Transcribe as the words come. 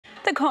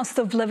The cost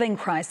of living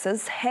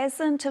crisis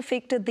hasn't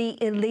affected the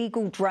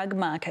illegal drug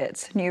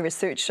market. New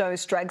research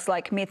shows drugs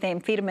like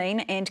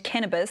methamphetamine and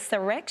cannabis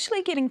are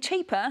actually getting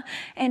cheaper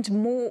and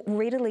more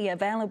readily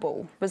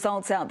available.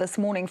 Results out this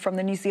morning from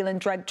the New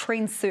Zealand Drug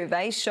Trends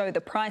Survey show the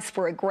price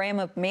for a gram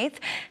of meth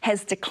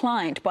has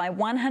declined by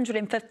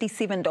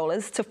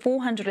 $157 to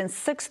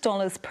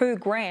 $406 per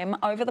gram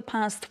over the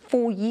past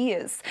 4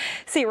 years.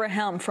 Sarah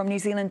Helm from New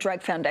Zealand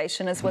Drug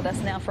Foundation is with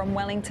us now from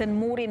Wellington.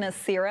 Morena,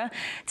 Sarah.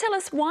 Tell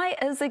us, why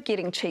is it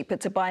getting cheaper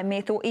to buy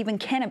meth or even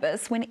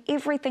cannabis when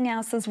everything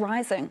else is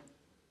rising?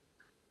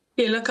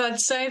 Yeah, look, I'd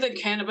say the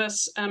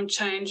cannabis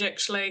change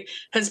actually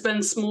has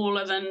been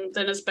smaller than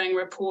is being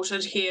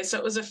reported here. So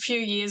it was a few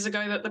years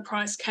ago that the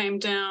price came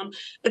down.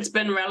 It's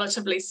been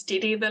relatively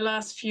steady the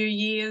last few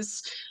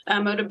years.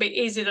 It would be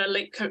easy to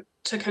leap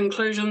to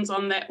conclusions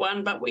on that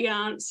one, but we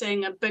aren't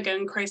seeing a big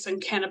increase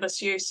in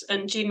cannabis use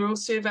in general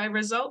survey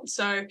results.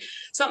 So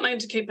something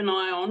to keep an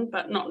eye on,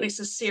 but not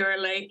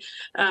necessarily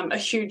a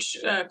huge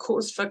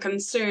cause for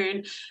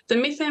concern. The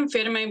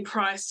methamphetamine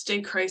price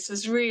decrease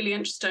is really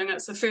interesting.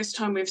 It's the first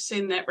time we've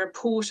seen that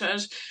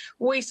reported.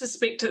 We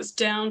suspect it's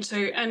down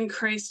to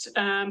increased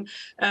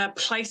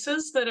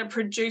places that are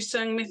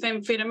producing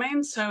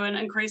methamphetamine, so an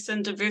increase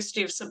in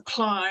diversity of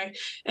supply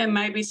and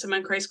maybe some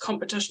increased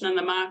competition in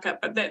the market,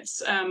 but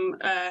that's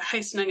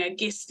hastening a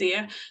guess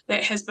there.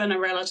 That has been a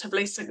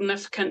relatively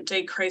significant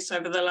decrease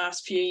over the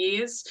last few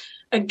years.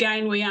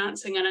 Again, we aren't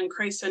seeing an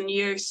increase in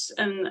use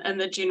in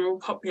the general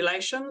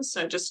population,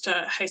 so just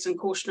to hasten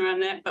caution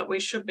around that, but we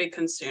should be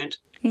concerned.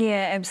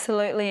 Yeah,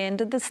 absolutely. And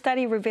did the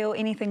study reveal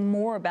anything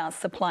more about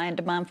supply and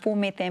demand for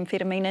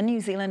methamphetamine in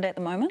New Zealand at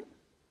the moment?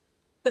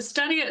 The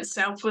study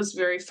itself was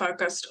very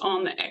focused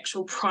on the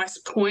actual price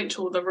point,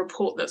 or the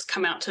report that's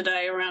come out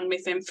today around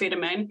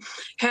methamphetamine.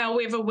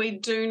 However, we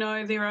do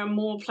know there are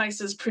more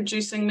places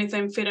producing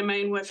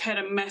methamphetamine. We've had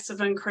a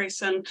massive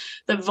increase in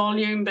the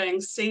volume being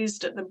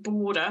seized at the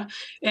border,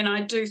 and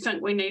I do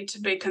think we need to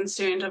be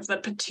concerned of the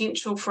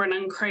potential for an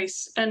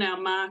increase in our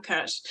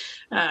market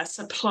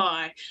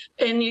supply.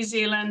 In New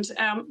Zealand,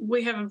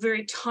 we have a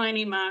very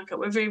tiny market.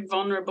 We're very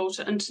vulnerable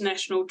to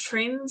international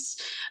trends,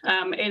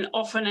 and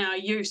often our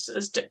use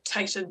is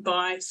dictated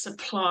by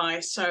supply,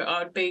 so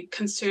I'd be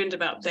concerned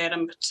about that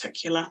in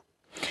particular.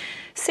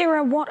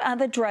 Sarah, what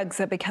other drugs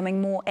are becoming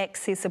more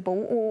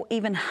accessible or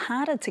even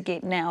harder to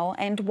get now,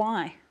 and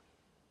why?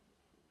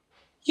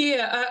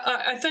 Yeah,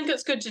 I think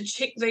it's good to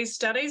check these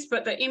studies,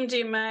 but the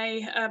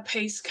MDMA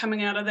piece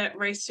coming out of that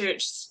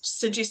research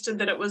suggested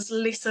that it was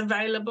less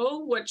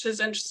available, which is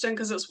interesting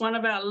because it's one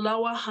of our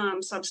lower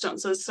harm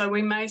substances. So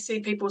we may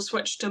see people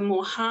switch to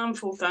more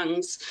harmful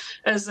things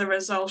as a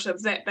result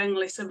of that being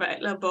less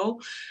available.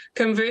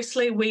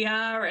 Conversely, we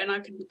are, and I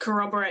can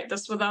corroborate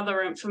this with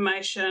other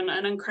information,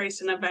 an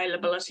increase in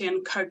availability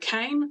in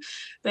cocaine.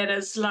 That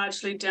is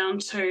largely down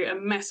to a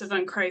massive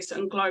increase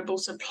in global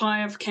supply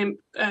of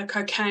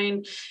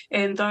cocaine,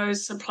 and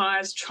those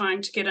suppliers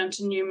trying to get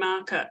into new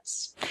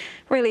markets.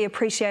 Really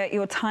appreciate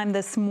your time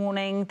this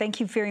morning. Thank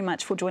you very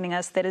much for joining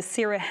us. That is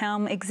Sarah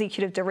Helm,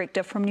 Executive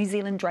Director from New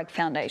Zealand Drug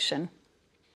Foundation.